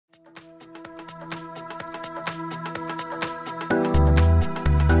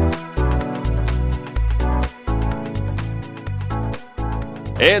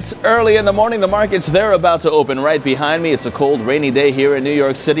It's early in the morning. The markets, they're about to open right behind me. It's a cold, rainy day here in New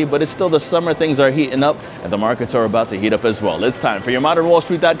York City, but it's still the summer. Things are heating up, and the markets are about to heat up as well. It's time for your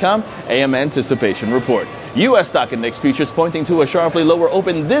ModernWallStreet.com AM Anticipation Report. U.S. stock index futures pointing to a sharply lower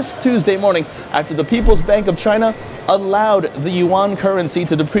open this Tuesday morning after the People's Bank of China allowed the yuan currency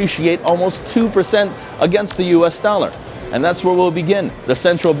to depreciate almost 2% against the U.S. dollar. And that's where we'll begin. The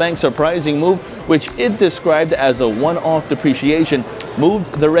central bank's surprising move, which it described as a one-off depreciation,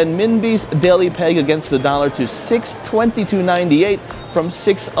 moved the renminbi's daily peg against the dollar to 622.98 from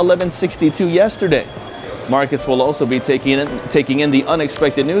 611.62 yesterday. Markets will also be taking in the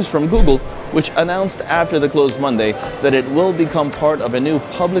unexpected news from Google, which announced after the close Monday that it will become part of a new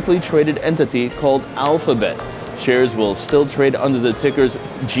publicly traded entity called Alphabet. Shares will still trade under the tickers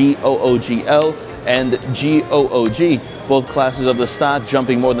GOOGL and GOOG, both classes of the stock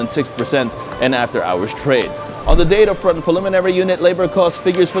jumping more than 6% in after-hours trade. On the data front, preliminary unit labor cost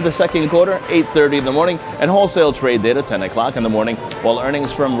figures for the second quarter, 8:30 in the morning, and wholesale trade data, 10 o'clock in the morning, while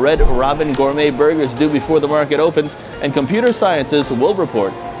earnings from Red Robin Gourmet Burgers due before the market opens, and computer scientists will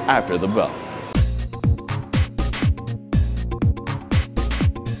report after the bell.